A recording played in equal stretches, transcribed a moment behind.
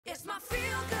my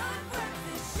feel-good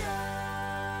breakfast show.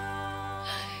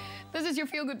 This is your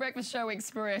Feel Good Breakfast Show,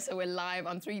 Expresso. We're live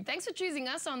on 3. Thanks for choosing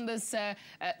us on this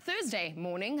Thursday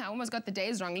morning. I almost got the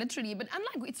days wrong, literally, but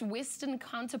unlike its Western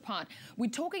counterpart, we're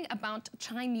talking about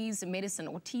Chinese medicine,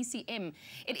 or TCM.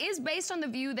 It is based on the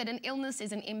view that an illness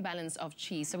is an imbalance of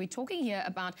qi. So we're talking here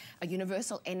about a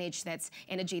universal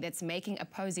energy that's making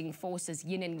opposing forces,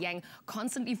 yin and yang,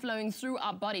 constantly flowing through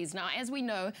our bodies. Now, as we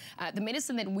know, the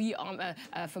medicine that we are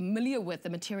familiar with, the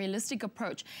materialistic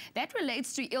approach, that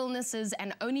relates to illnesses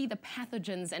and only the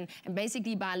pathogens and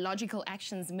basically biological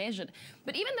actions measured.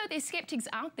 But even though there's skeptics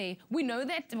out there, we know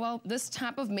that, well, this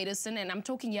type of medicine, and I'm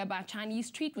talking here about Chinese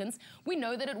treatments, we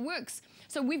know that it works.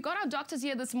 So we've got our doctors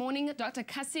here this morning, Dr.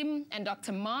 Kasim and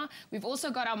Dr. Ma. We've also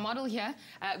got our model here.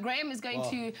 Graham is going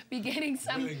to be getting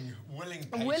some...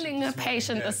 Willing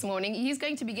patient this morning. He's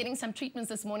going to be getting some treatments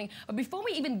this morning. But before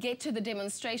we even get to the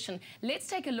demonstration, let's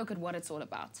take a look at what it's all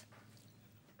about.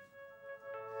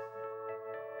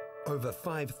 Over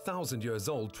 5,000 years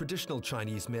old, traditional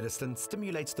Chinese medicine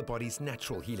stimulates the body's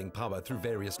natural healing power through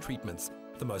various treatments,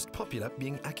 the most popular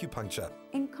being acupuncture.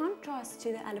 In contrast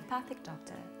to the allopathic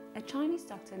doctor, a Chinese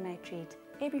doctor may treat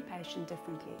every patient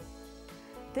differently.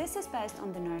 This is based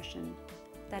on the notion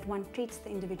that one treats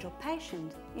the individual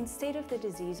patient instead of the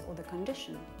disease or the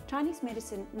condition. Chinese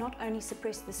medicine not only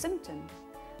suppresses the symptom,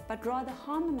 but rather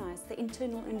harmonizes the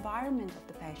internal environment of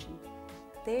the patient,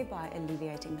 thereby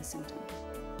alleviating the symptom.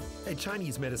 A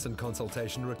Chinese medicine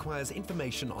consultation requires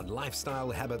information on lifestyle,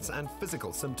 habits, and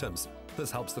physical symptoms. This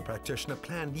helps the practitioner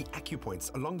plan the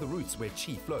acupoints along the routes where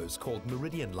qi flows, called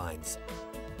meridian lines.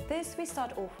 This we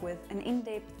start off with an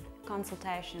in-depth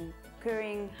consultation,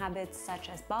 covering habits such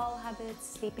as bowel habits,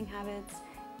 sleeping habits,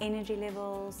 energy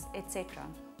levels, etc.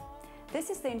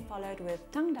 This is then followed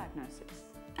with tongue diagnosis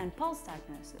and pulse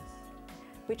diagnosis,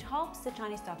 which helps the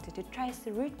Chinese doctor to trace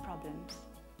the root problems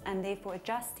and therefore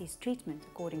adjust his treatment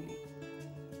accordingly.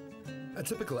 A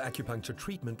typical acupuncture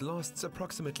treatment lasts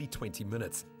approximately 20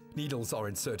 minutes. Needles are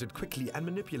inserted quickly and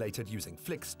manipulated using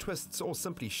flicks, twists, or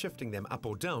simply shifting them up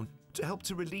or down to help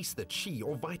to release the qi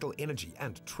or vital energy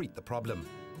and treat the problem.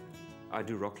 I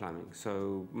do rock climbing,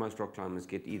 so most rock climbers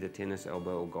get either tennis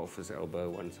elbow or golfer's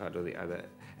elbow, one side or the other,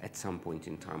 at some point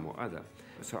in time or other.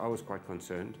 So I was quite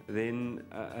concerned. Then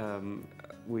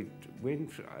we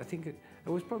went, I think it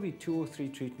was probably 2 or 3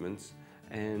 treatments,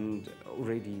 and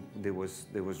already there was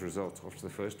results after the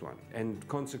first one. And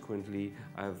consequently,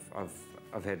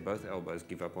 I've had both elbows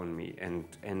give up on me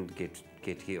and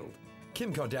get healed.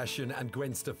 Kim Kardashian and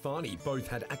Gwen Stefani both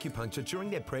had acupuncture during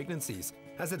their pregnancies,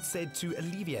 as it's said to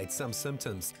alleviate some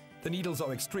symptoms. The needles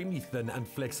are extremely thin and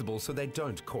flexible, so they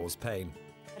don't cause pain.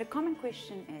 But a common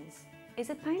question is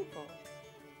it painful?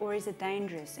 Or is it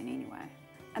dangerous in any way?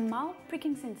 A mild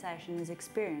pricking sensation is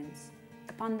experienced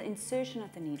upon the insertion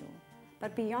of the needle,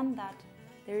 but beyond that,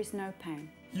 there is no pain.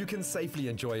 You can safely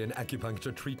enjoy an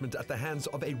acupuncture treatment at the hands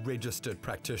of a registered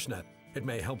practitioner. It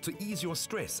may help to ease your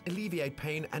stress, alleviate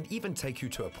pain, and even take you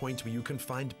to a point where you can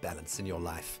find balance in your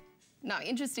life. Now,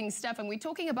 interesting stuff, and we're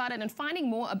talking about it and finding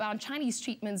more about Chinese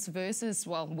treatments versus,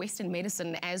 well, Western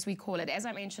medicine, as we call it. As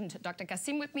I mentioned, Dr.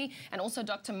 Kasim with me, and also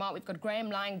Dr. Ma. We've got Graham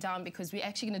lying down because we're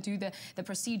actually going to do the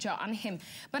procedure on him.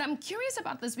 But I'm curious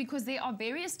about this because there are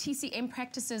various TCM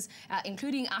practices,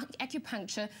 including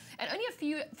acupuncture, and only a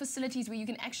few facilities where you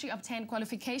can actually obtain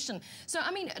qualification. So, I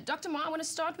mean, Dr. Ma, I want to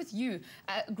start with you.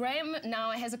 Graham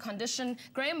now has a condition.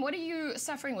 Graham, what are you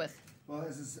suffering with? Well,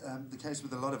 as is the case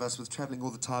with a lot of us, with travelling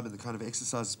all the time and the kind of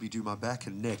exercises we do, my back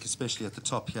and neck, especially at the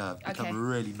top here, have become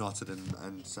really knotted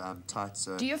and tight.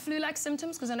 So. Do you have flu-like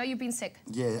symptoms? Because I know you've been sick.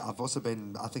 Yeah, I've also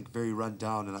been, I think, very run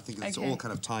down, and I think it's all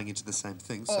kind of tying into the same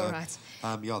thing. So, all right.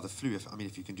 Yeah, the flu,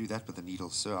 if you can do that with the needle,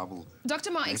 so I will...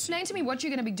 Dr. Ma, explain to me what you're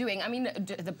going to be doing. I mean,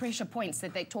 the pressure points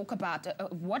that they talk about.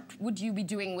 What would you be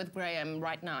doing with Graham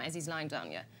right now as he's lying down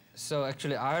here? So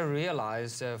actually, I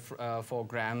realized for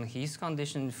Graham, his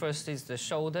condition first is the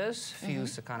shoulders,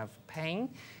 feels a kind of pain,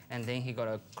 and then he got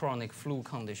a chronic flu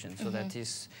condition. So that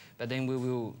is, but then we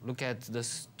will look at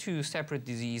this 2 separate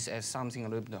diseases as something a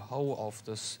little bit the whole of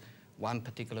this one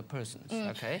particular person.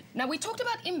 Okay. Now we talked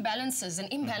about imbalances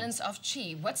and imbalance of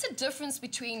qi. What's the difference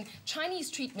between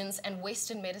Chinese treatments and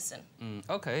Western medicine?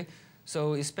 Okay.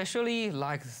 So especially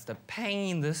like the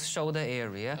pain in this shoulder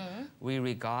area, we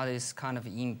regard as kind of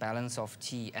imbalance of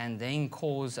qi and then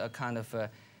cause a kind of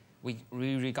we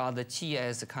regard the qi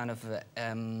as a kind of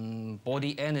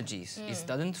body energies. It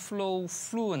doesn't flow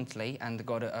fluently and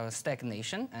got a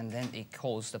stagnation, and then it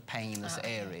causes the pain in this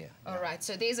area. All right,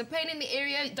 so there's a pain in the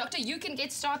area. Doctor, you can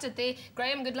get started there.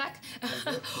 Graham, good luck.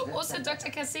 Also,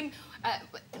 Dr. Kasim,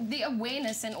 the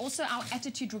awareness and also our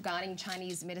attitude regarding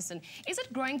Chinese medicine, is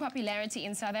it growing popularity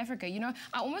in South Africa? You know,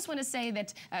 I almost want to say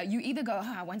that you either go,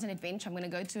 oh, I want an adventure, I'm going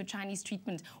to go to a Chinese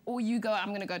treatment, or you go, I'm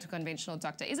going to go to a conventional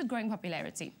doctor. Is it growing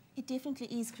popularity? It definitely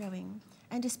is growing,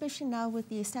 and especially now with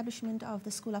the establishment of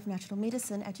the School of Natural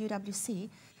Medicine at UWC,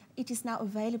 it is now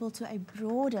available to a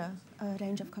broader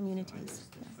range of communities.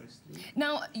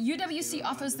 Now, UWC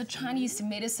offers the Chinese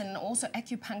medicine and also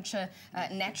acupuncture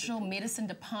natural medicine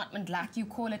department, like you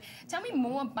call it. Tell me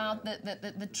more about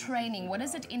the training. What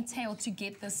does it entail to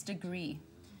get this degree?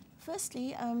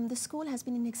 Firstly, the school has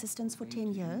been in existence for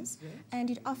 10 years,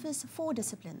 and it offers 4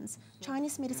 disciplines,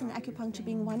 Chinese medicine and acupuncture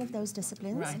being one of those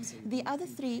disciplines. Right. The other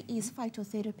 3 is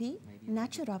phytotherapy,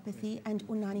 naturopathy, and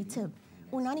Unani Tib.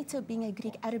 Unani Tib being a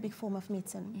Greek Arabic form of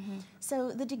medicine.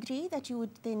 So the degree that you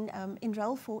would then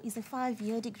enroll for is a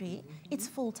 5-year degree. It's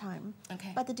full-time.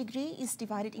 Okay. But the degree is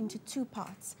divided into 2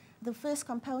 parts. The first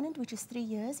component, which is 3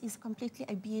 years, is completely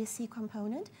a BSc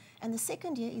component, and the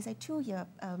second year is a 2-year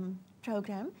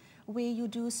program where you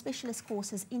do specialist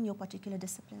courses in your particular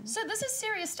discipline. So this is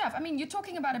serious stuff. I mean, you're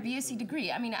talking about a BSc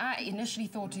degree. I mean, I initially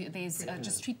thought there's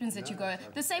just treatments that you go,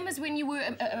 the same as when you were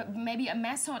maybe a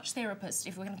massage therapist,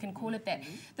 if we can call it that.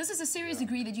 This is a serious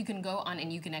degree that you can go on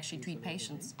and you can actually treat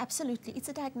patients. Absolutely. It's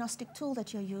a diagnostic tool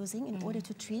that you're using in order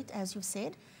to treat, as you've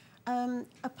said.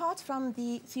 Apart from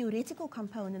the theoretical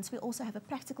components, we also have a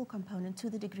practical component to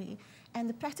the degree. And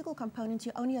the practical component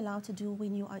you're only allowed to do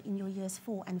when you are in your years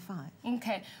 4 and 5.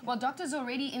 Okay. Well, doctor's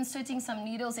already inserting some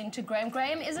needles into Graham.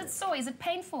 Graham, is it sore? Is it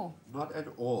painful? Not at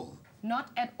all.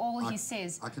 Not at all, he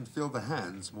says. I can feel the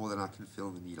hands more than I can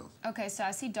feel the needle. Okay, so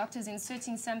I see doctor's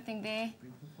inserting something there.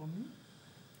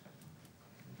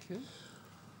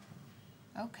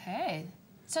 Okay.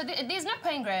 So there's no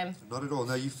pain, Graham? Not at all.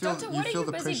 No, you feel, Doctor, you what feel are you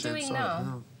the busy pressure doing inside. now?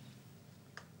 No.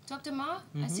 Dr. Ma,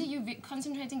 I see you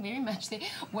concentrating very much there.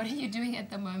 What are you doing at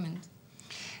the moment?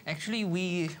 Actually,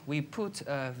 we put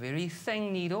a very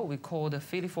thin needle. We call the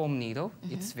filiform needle.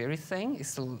 It's very thin.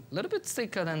 It's a little bit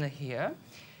thicker than here.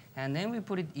 And then we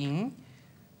put it in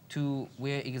to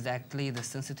where exactly the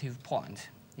sensitive point.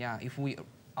 Yeah, if we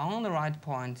are on the right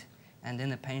point, and then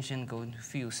the patient going to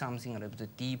feel something, a little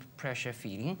bit deep pressure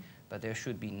feeling, but there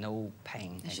should be no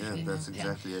pain. Yeah, that's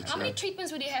exactly it. How many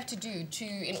treatments would he have to do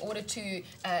in order to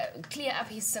clear up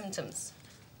his symptoms?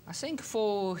 I think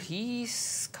for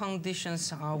his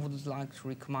conditions, I would like to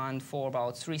recommend for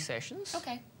about 3 sessions.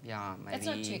 Okay. Yeah, maybe. That's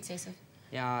not too excessive.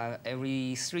 Yeah,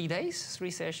 every 3 days, 3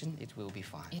 sessions, it will be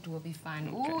fine. It will be fine.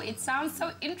 Oh, it sounds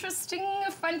so interesting.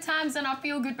 Fun times on our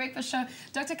Feel Good Breakfast Show.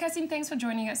 Dr. Kasim, thanks for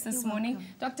joining us this morning.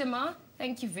 Welcome. Dr. Ma,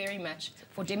 thank you very much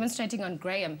for demonstrating on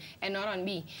Graham and not on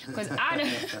me. Because I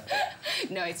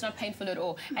don't... No, it's not painful at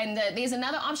all. And there's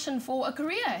another option for a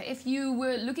career if you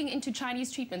were looking into Chinese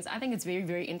treatments. I think it's very,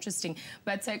 very interesting.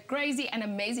 But crazy and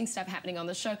amazing stuff happening on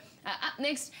the show. Up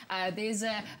next, there's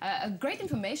a great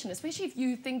information, especially if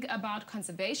you think about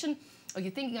conservation or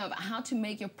you're thinking of how to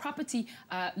make your property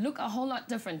look a whole lot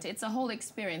different. It's a whole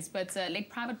experience, but let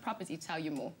private property tell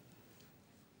you more.